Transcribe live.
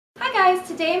guys,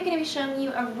 today I'm going to be showing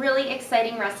you a really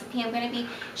exciting recipe. I'm going to be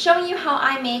showing you how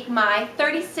I make my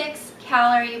 36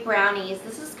 calorie brownies.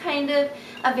 This is kind of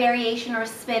a variation or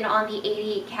spin on the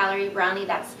 88 calorie brownie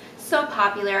that's so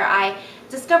popular. I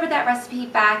discovered that recipe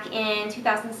back in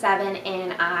 2007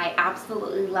 and I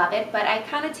absolutely love it, but I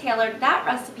kind of tailored that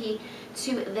recipe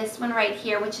to this one right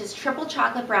here, which is triple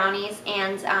chocolate brownies,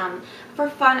 and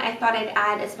for fun I thought I'd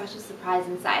add a special surprise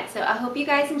inside. So I hope you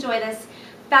guys enjoy this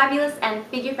fabulous and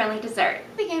figure-friendly dessert.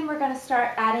 To begin, we're going to start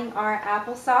adding our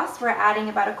applesauce. We're adding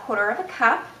about 1/4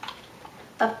 cup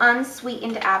of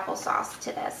unsweetened applesauce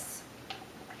to this.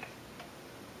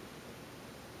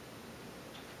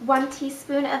 1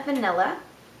 teaspoon of vanilla.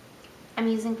 I'm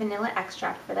using vanilla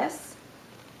extract for this.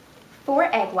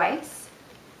 4 egg whites.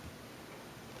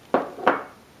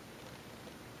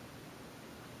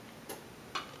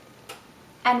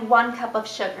 And 1 cup of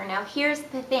sugar. Now here's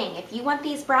the thing, if you want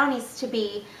these brownies to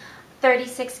be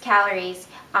 36 calories,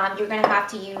 you're going to have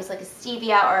to use like a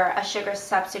stevia or a sugar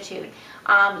substitute.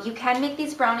 You can make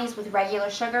these brownies with regular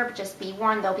sugar, but just be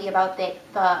warned, they'll be about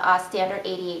the standard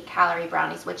 88 calorie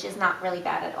brownies, which is not really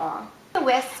bad at all. The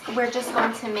whisk, we're just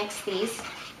going to mix these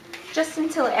just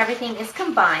until everything is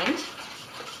combined.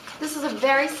 This is a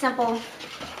very simple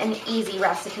and easy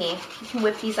recipe. You can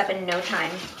whip these up in no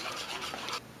time.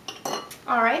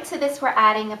 Alright, to this we're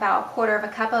adding about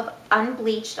 1/4 cup of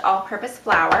unbleached all-purpose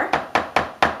flour.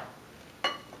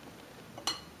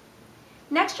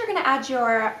 Next you're going to add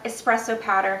your espresso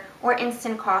powder or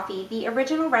instant coffee. The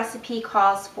original recipe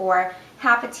calls for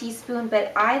 1/2 teaspoon,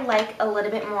 but I like a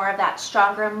little bit more of that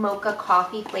stronger mocha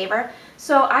coffee flavor.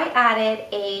 So I added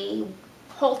a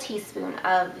whole teaspoon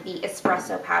of the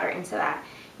espresso powder into that.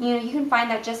 You can find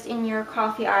that just in your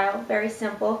coffee aisle. Very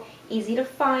simple, easy to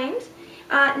find.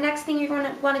 Next thing you're going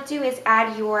to want to do is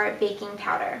add your baking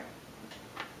powder.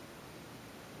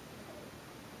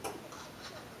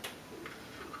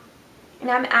 And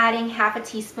I'm adding 1/2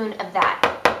 teaspoon of that.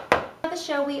 For the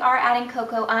show, we are adding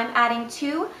cocoa. I'm adding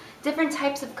 2 different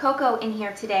types of cocoa in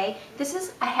here today. This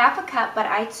is a 1/2 cup, but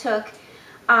I took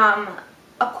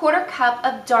 1/4 cup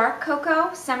of dark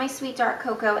cocoa, semi-sweet dark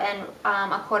cocoa, and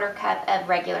 1/4 cup of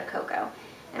regular cocoa.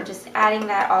 I'm just adding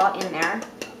that all in there.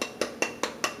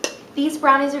 These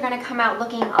brownies are going to come out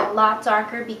looking a lot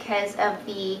darker because of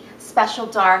the special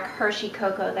dark Hershey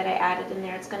cocoa that I added in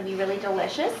there. It's going to be really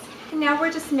delicious. And now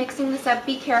we're just mixing this up.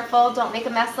 Be careful, don't make a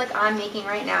mess like I'm making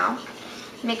right now.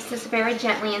 Mix this very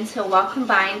gently until well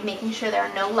combined, making sure there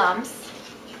are no lumps.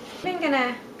 I'm going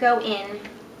to go in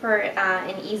for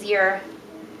an easier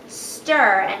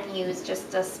stir and use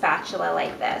just a spatula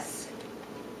like this.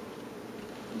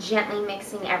 Gently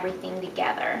mixing everything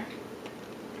together.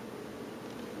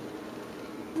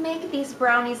 Make these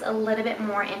brownies a little bit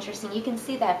more interesting. You can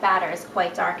see that batter is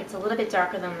quite dark. It's a little bit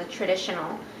darker than the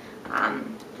traditional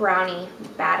brownie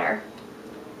batter.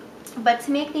 But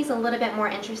to make these a little bit more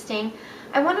interesting,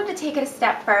 I wanted to take it a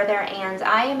step further, and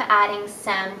I am adding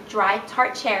some dried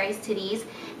tart cherries to these.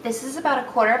 This is about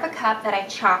 1/4 cup that I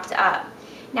chopped up.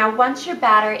 Now once your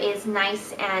batter is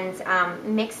nice and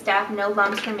mixed up, no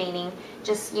lumps remaining,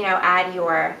 just add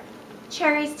your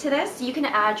cherries to this. You can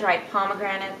add dried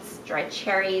pomegranates, dried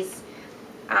cherries,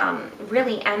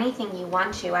 really anything you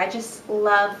want to. I just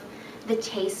love the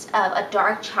taste of a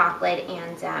dark chocolate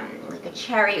and like a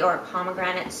cherry or a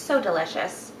pomegranate. It's so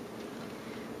delicious.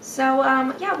 So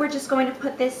yeah, we're just going to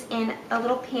put this in a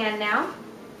little pan now,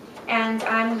 and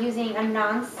I'm using a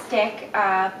non-stick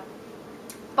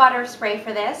butter spray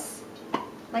for this,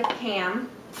 like Pam.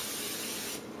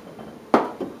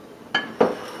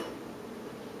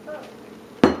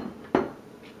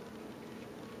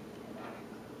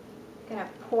 Gonna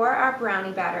pour our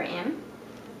brownie batter in.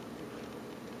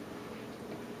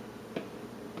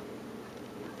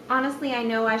 Honestly, I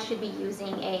know I should be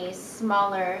using a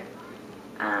smaller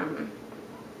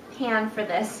pan for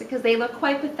this because they look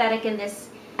quite pathetic in this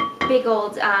big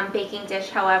old baking dish.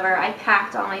 However, I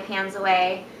packed all my pans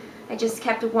away. I just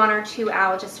kept 1 or 2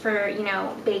 out just for,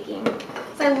 baking.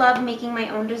 So I love making my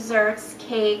own desserts,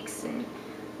 cakes, and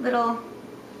little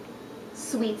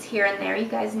sweets here and there. You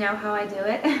guys know how I do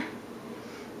it.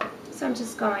 So I'm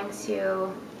just going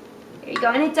to, there you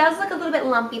go. And it does look a little bit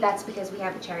lumpy. That's because we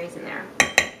have the cherries in there.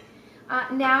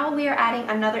 Now we are adding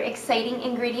another exciting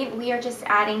ingredient. We are just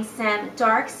adding some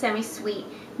dark semi-sweet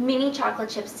mini chocolate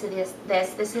chips to this.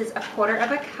 This is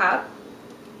 1/4 cup.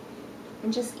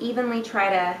 And just evenly try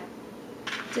to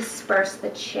disperse the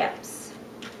chips.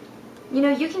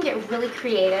 You can get really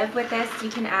creative with this. You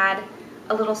can add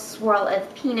a little swirl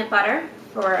of peanut butter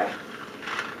for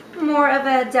more of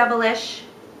a devilish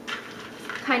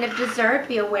kind of dessert.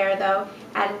 Be aware though,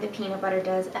 Adding the peanut butter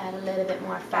does add a little bit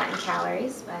more fat and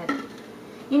calories, but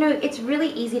you know, it's really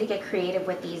easy to get creative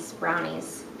with these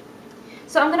brownies.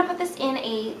 So I'm going to put this in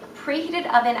a preheated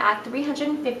oven at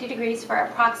 350 degrees for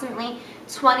approximately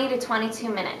 20 to 22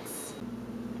 minutes.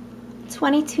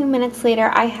 22 minutes later,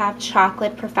 I have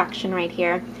chocolate perfection right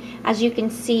here. As you can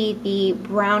see, the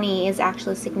brownie is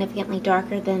actually significantly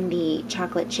darker than the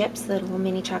chocolate chips, the little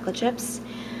mini chocolate chips.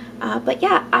 But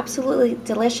yeah, absolutely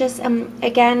delicious.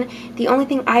 Again, the only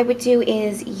thing I would do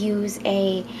is use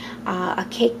a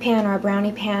cake pan or a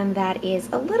brownie pan that is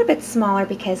a little bit smaller,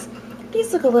 because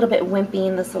these look a little bit wimpy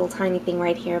in this little tiny thing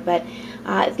right here, but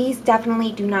these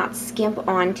definitely do not skimp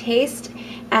on taste.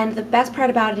 And the best part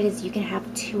about it is you can have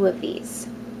 2 of these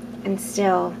and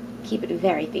still keep it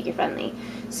very figure friendly.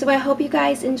 So I hope you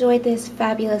guys enjoyed this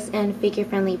fabulous and figure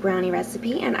friendly brownie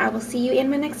recipe, and I will see you in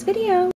my next video.